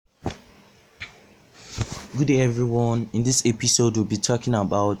Good day, everyone. In this episode, we'll be talking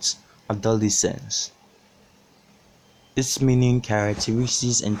about adolescence. Its meaning,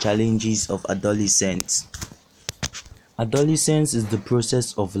 characteristics, and challenges of adolescence. Adolescence is the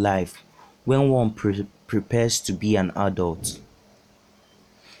process of life when one prepares to be an adult.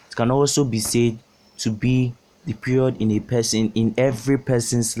 It can also be said to be the period in every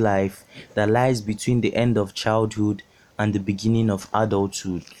person's life that lies between the end of childhood and the beginning of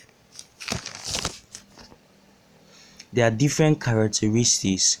adulthood. There are different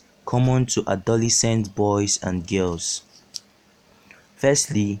characteristics common to adolescent boys and girls.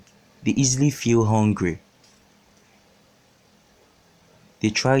 Firstly, they easily feel hungry. They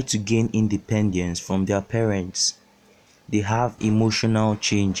try to gain independence from their parents. They have emotional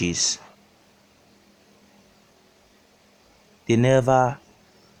changes. They never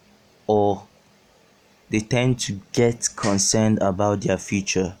or they tend to get concerned about their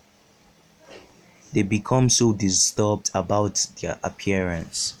future. They become so disturbed about their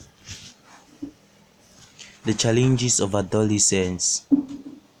appearance. The challenges of adolescence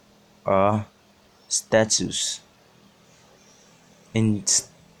are status. In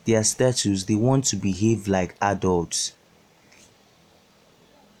their status, they want to behave like adults.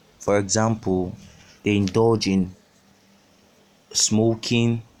 For example, they indulge in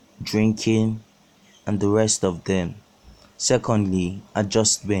smoking, drinking, and the rest of them. Secondly,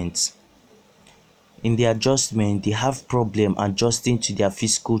 adjustment. In the adjustment, they have problem adjusting to their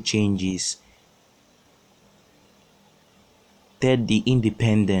physical changes. Thirdly,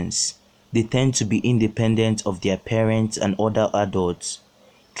 independence. They tend to be independent of their parents and other adults,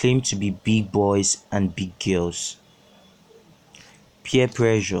 claim to be big boys and big girls. Peer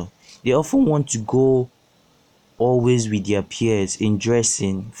pressure. They often want to go always with their peers in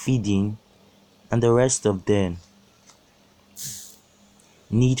dressing, feeding, and the rest of them.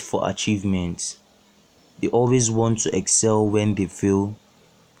 Need for achievement. They always want to excel when they fail,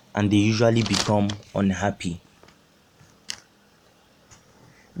 and they usually become unhappy.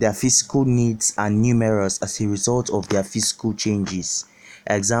 Their physical needs are numerous as a result of their physical changes.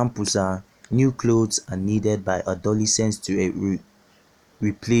 Examples are new clothes are needed by adolescents to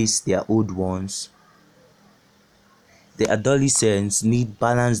replace their old ones. The adolescents need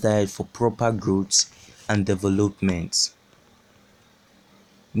balanced diet for proper growth and development.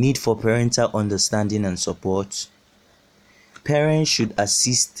 Need for parental understanding and support. Parents should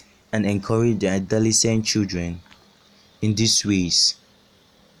assist and encourage their adolescent children in these ways.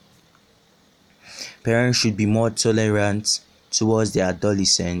 Parents should be more tolerant towards their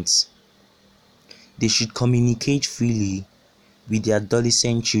adolescents. They should communicate freely with their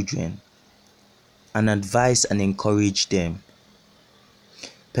adolescent children and advise and encourage them.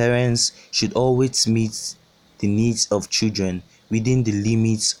 Parents should always meet the needs of children within the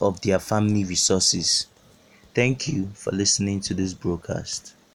limits of their family resources. Thank you for listening to this broadcast.